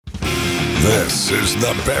This is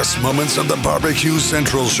the best moments of the BBQ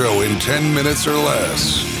Central Show in 10 minutes or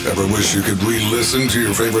less. Ever wish you could re-listen to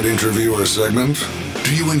your favorite interview or segment?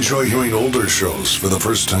 Do you enjoy hearing older shows for the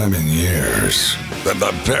first time in years? Then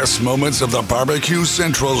the best moments of the BBQ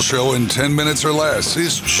Central Show in 10 minutes or less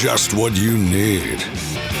is just what you need.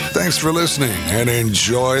 Thanks for listening and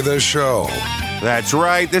enjoy the show. That's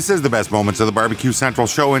right. This is the best moments of the BBQ Central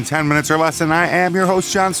Show in 10 minutes or less, and I am your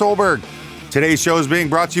host, John Solberg. Today's show is being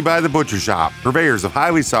brought to you by The Butcher Shop, purveyors of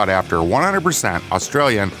highly sought-after 100%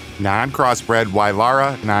 Australian non-crossbred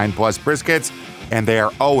Wylara 9+ briskets, and they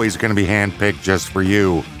are always going to be hand-picked just for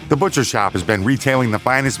you. The Butcher Shop has been retailing the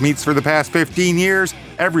finest meats for the past 15 years.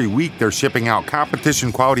 Every week, they're shipping out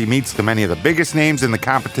competition-quality meats to many of the biggest names in the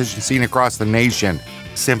competition scene across the nation.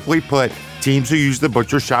 Simply put, teams who use The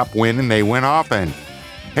Butcher Shop win, and they win often.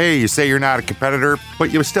 Hey, you say you're not a competitor,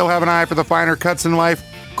 but you still have an eye for the finer cuts in life?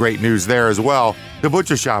 Great news there as well. The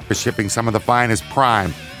Butcher Shop is shipping some of the finest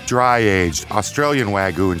prime, dry-aged Australian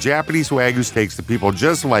Wagyu and Japanese Wagyu steaks to people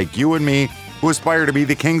just like you and me who aspire to be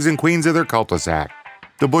the kings and queens of their cul-de-sac.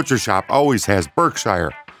 The Butcher Shop always has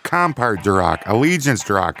Berkshire, Compart Duroc, Allegiance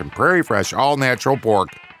Duroc, and Prairie Fresh all-natural pork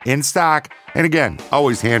in stock, and again,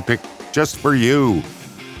 always handpicked just for you.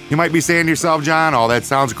 You might be saying to yourself, John, all that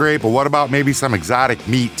sounds great, but what about maybe some exotic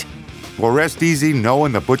meat? Well, rest easy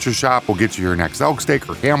knowing the Butcher Shop will get you your next elk steak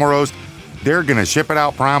or camel roast. They're going to ship it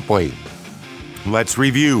out promptly. Let's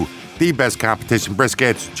review. The best competition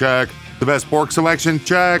briskets, check. The best pork selection,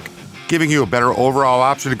 check. Giving you a better overall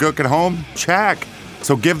option to cook at home, check.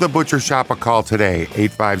 So give the Butcher Shop a call today,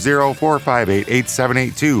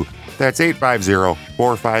 850-458-8782. That's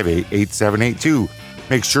 850-458-8782.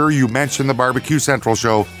 Make sure you mention the BBQ Central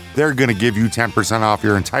Show. They're going to give you 10% off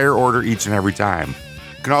your entire order each and every time.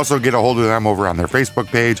 You can also get a hold of them over on their Facebook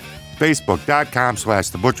page,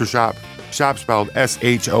 facebook.com/thebutchershop, shop spelled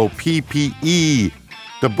SHOPPE.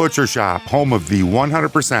 The Butcher Shop, home of the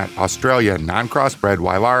 100% Australian non-crossbred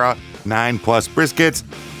Wylara 9+ briskets.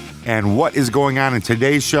 And what is going on in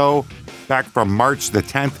today's show? Back from March the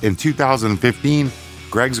 10th in 2015,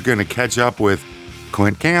 Greg's going to catch up with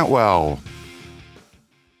Clint Cantwell.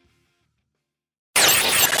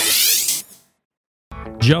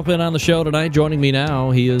 Jumping on the show tonight, joining me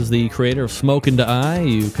now, he is the creator of Smokin' to Eye.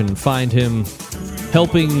 You can find him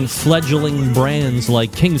helping fledgling brands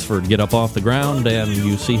like Kingsford get up off the ground, and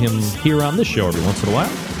you see him here on this show every once in a while.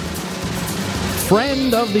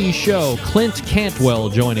 Friend of the show, Clint Cantwell,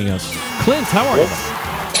 joining us. Clint, how are you?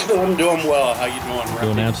 I'm doing well. How you doing, Ricky?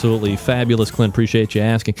 Doing absolutely fabulous, Clint. Appreciate you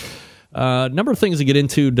asking. A number of things to get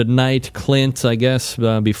into tonight, Clint, I guess,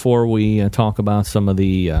 before we talk about some of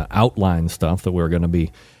the outline stuff that we're going to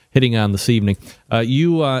be hitting on this evening.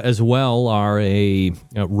 You, as well, are a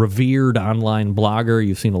revered online blogger.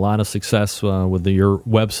 You've seen a lot of success with your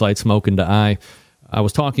website, Smokin' to Eye. I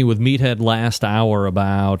was talking with Meathead last hour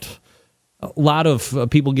about a lot of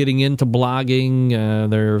people getting into blogging.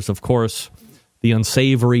 There's, of course, the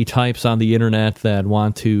unsavory types on the internet that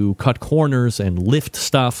want to cut corners and lift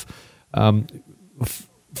stuff.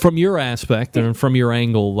 From your aspect and from your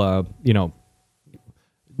angle,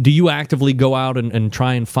 do you actively go out and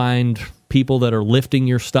try and find people that are lifting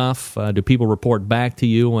your stuff? Do people report back to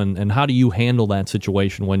you? And how do you handle that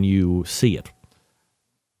situation when you see it?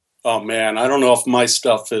 Oh, man, I don't know if my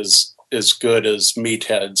stuff is as good as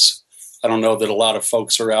Meathead's. I don't know that a lot of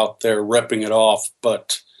folks are out there ripping it off.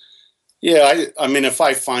 But, yeah, I mean, if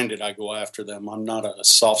I find it, I go after them. I'm not a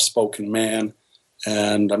soft-spoken man.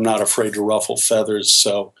 And I'm not afraid to ruffle feathers.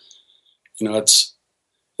 So, if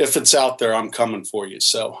it's out there, I'm coming for you.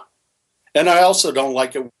 So, and I also don't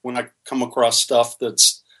like it when I come across stuff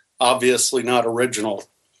that's obviously not original.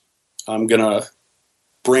 I'm going to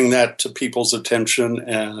bring that to people's attention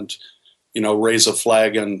and, raise a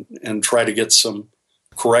flag and try to get some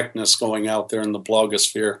correctness going out there in the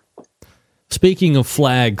blogosphere. Speaking of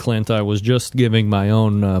flag, Clint, I was just giving my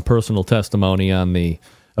own personal testimony on the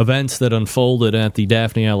events that unfolded at the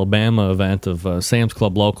Daphne, Alabama event of Sam's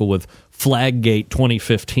Club Local with Flaggate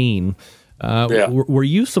 2015. Were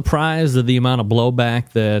you surprised at the amount of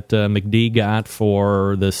blowback that McD got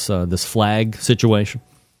for this flag situation?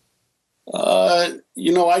 I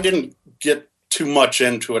didn't get too much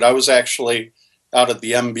into it. I was actually out at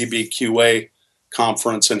the MBBQA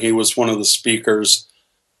conference, and he was one of the speakers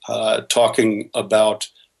talking about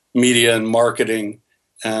media and marketing,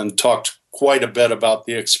 and talked quite a bit about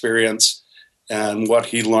the experience and what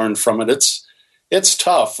he learned from it. It's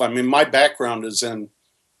tough. I mean, my background is in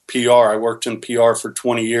PR. I worked in PR for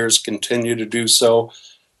 20 years, continue to do so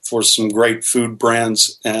for some great food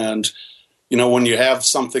brands. And, when you have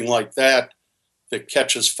something like that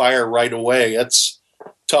catches fire right away, it's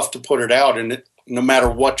tough to put it out. And no matter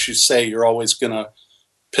what you say, you're always going to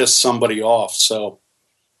piss somebody off. So,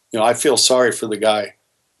 I feel sorry for the guy.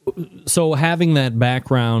 So having that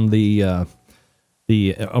background, the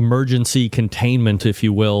emergency containment, if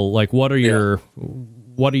you will, like what are your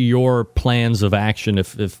plans of action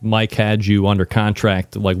if Mike had you under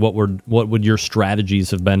contract? Like what would your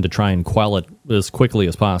strategies have been to try and quell it as quickly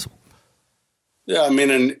as possible? Yeah, I mean,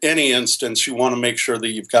 in any instance, you want to make sure that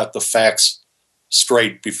you've got the facts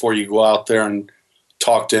straight before you go out there and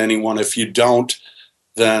talk to anyone. If you don't,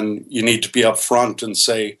 then you need to be upfront and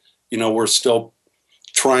say, we're still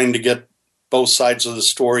trying to get both sides of the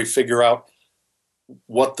story, figure out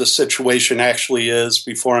what the situation actually is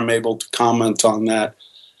before I'm able to comment on that.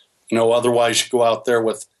 Otherwise you go out there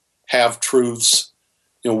with half-truths,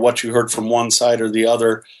 what you heard from one side or the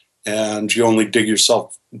other, and you only dig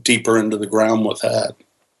yourself deeper into the ground with that.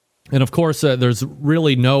 And of course, there's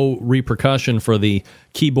really no repercussion for the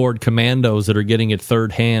keyboard commandos that are getting it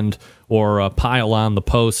third hand or pile on the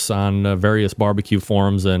posts on various barbecue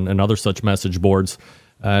forums and other such message boards.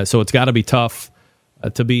 So it's got to be tough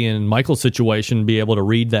to be in Michael's situation, be able to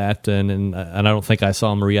read that, and I don't think I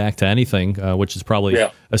saw him react to anything, which is probably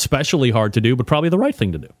especially hard to do, but probably the right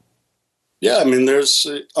thing to do. Yeah, I mean,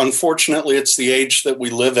 unfortunately, it's the age that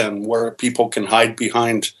we live in where people can hide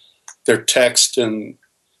behind their text and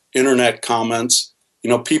internet comments.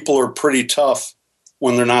 People are pretty tough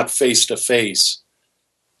when they're not face to face,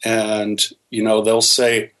 and they'll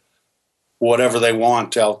say whatever they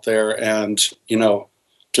want out there, and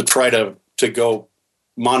to try to go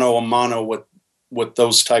mano a mano with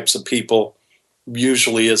those types of people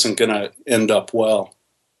usually isn't going to end up well.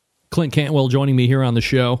 Clint Cantwell joining me here on the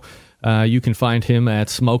show. You can find him at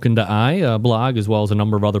Smokin' to Eye blog, as well as a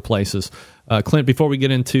number of other places. Clint, before we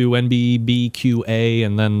get into NBBQA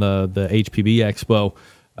and then the HPB Expo,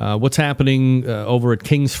 what's happening over at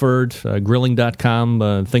Kingsford,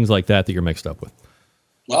 grilling.com, things like that you're mixed up with?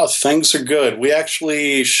 Well, things are good. We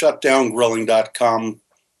actually shut down grilling.com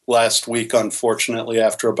last week, unfortunately,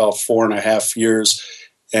 after about 4.5 years,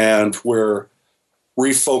 and we're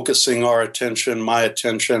refocusing our attention, my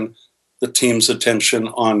attention, the team's attention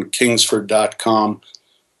on Kingsford.com.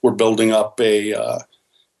 We're building up a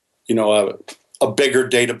bigger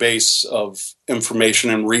database of information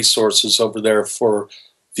and resources over there for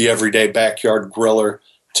the everyday backyard griller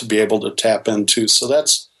to be able to tap into. So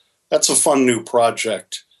that's a fun new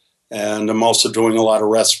project. And I'm also doing a lot of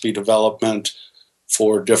recipe development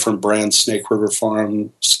for different brands, Snake River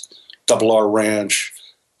Farms, Double R Ranch,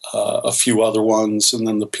 a few other ones, and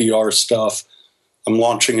then the PR stuff. I'm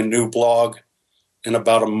launching a new blog in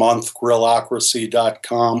about a month,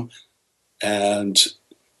 grillocracy.com. And,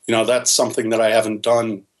 that's something that I haven't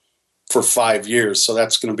done for 5 years. So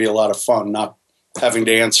that's going to be a lot of fun, not having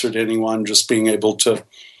to answer to anyone, just being able to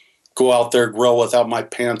go out there, grill without my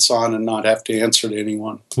pants on and not have to answer to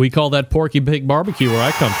anyone. We call that Porky Pig Barbecue where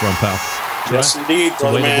I come from, pal. Yes, indeed,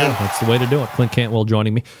 brother man. That's the way to do it. Clint Cantwell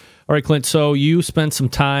joining me. All right, Clint, so you spent some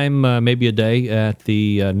time, maybe a day, at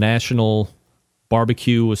the National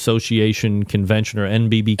Barbecue Association Convention, or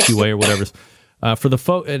NBBQA or whatever, for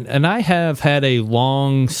the and I have had a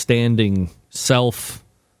long-standing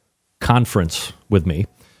self-conference with me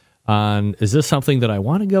on, is this something that I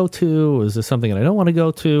want to go to? Is this something that I don't want to go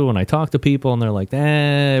to? And I talk to people, and they're like,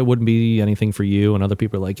 it wouldn't be anything for you. And other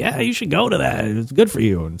people are like, yeah, you should go to that. It's good for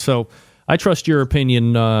you. And so I trust your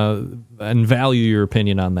opinion and value your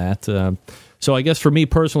opinion on that. So I guess for me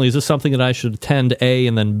personally, is this something that I should attend, A,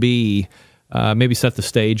 and then B, maybe set the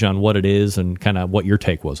stage on what it is and kind of what your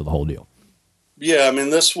take was of the whole deal? Yeah, I mean,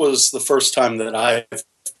 this was the first time that I've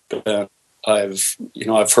been. I've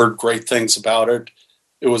heard great things about it.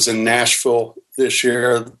 It was in Nashville this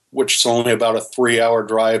year, which is only about a 3-hour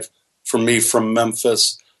drive for me from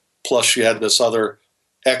Memphis. Plus, you had this other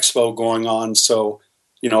expo going on, so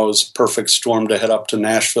it was a perfect storm to head up to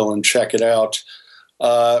Nashville and check it out.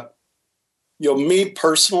 Me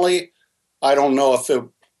personally, I don't know if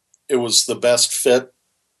it was the best fit.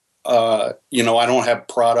 I don't have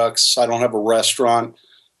products. I don't have a restaurant.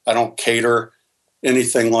 I don't cater,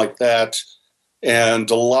 anything like that.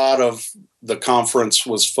 And a lot of the conference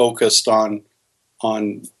was focused on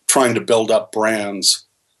trying to build up brands.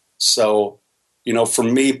 So, for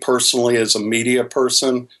me personally, as a media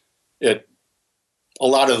person, a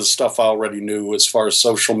lot of the stuff I already knew as far as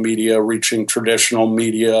social media, reaching traditional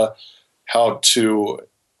media, how to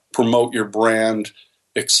promote your brand,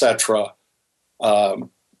 etc.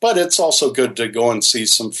 But it's also good to go and see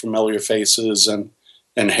some familiar faces and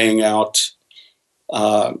hang out.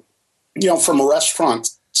 From a restaurant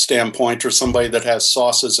standpoint, or somebody that has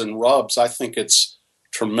sauces and rubs, I think it's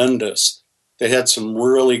tremendous They had some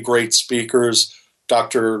really great speakers.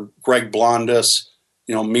 Dr. Greg Blondis,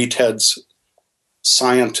 Meathead's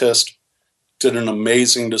scientist, did an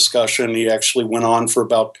amazing discussion. He actually went on for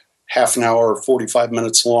about half an hour or 45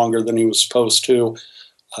 minutes longer than he was supposed to.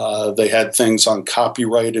 They had things on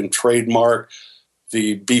copyright and trademark.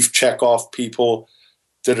 The beef checkoff people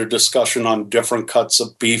did a discussion on different cuts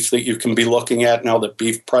of beef that you can be looking at now that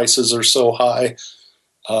beef prices are so high.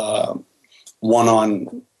 One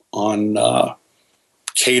on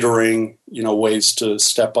catering, ways to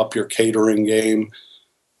step up your catering game.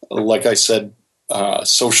 Like I said,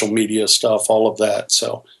 social media stuff, all of that.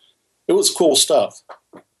 So it was cool stuff.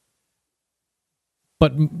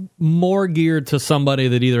 But more geared to somebody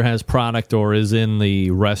that either has product or is in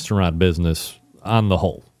the restaurant business on the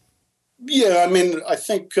whole. Yeah, I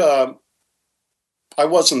think I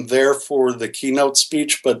wasn't there for the keynote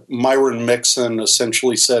speech, but Myron Mixon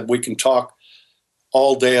essentially said we can talk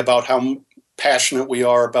all day about how passionate we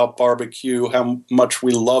are about barbecue, how much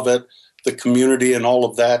we love it, the community and all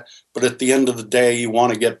of that. But at the end of the day, you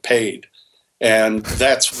want to get paid. And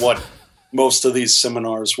that's what most of these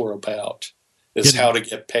seminars were about, is how to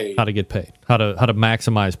get paid. How to get paid. How to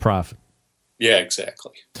maximize profit. Yeah,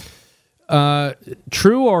 exactly.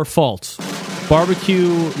 True or false?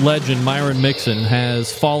 Barbecue legend Myron Mixon has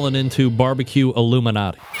fallen into barbecue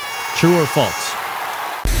Illuminati. True or false?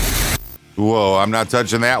 Whoa, I'm not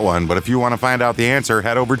touching that one. But if you want to find out the answer,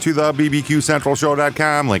 head over to the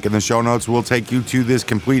bbqcentralshow.com. Link in the show notes will take you to this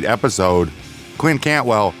complete episode. Clint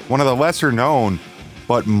Cantwell, one of the lesser known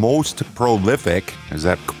but most prolific, is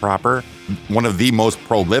that proper? One of the most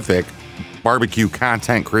prolific barbecue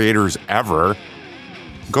content creators ever.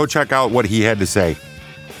 Go check out what he had to say.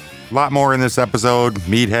 A lot more in this episode.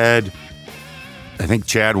 Meathead. I think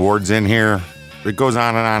Chad Ward's in here. It goes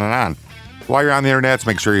on and on and on. While you're on the internet,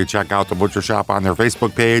 make sure you check out The Butcher Shop on their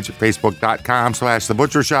Facebook page, facebook.com/The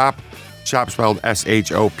Butcher Shop. Shop spelled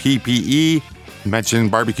SHOPPE. Mention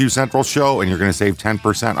Barbecue Central Show, and you're going to save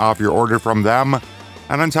 10% off your order from them.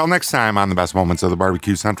 And until next time on the best moments of the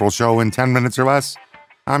Barbecue Central Show in 10 minutes or less,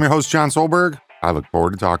 I'm your host, John Solberg. I look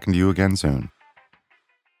forward to talking to you again soon.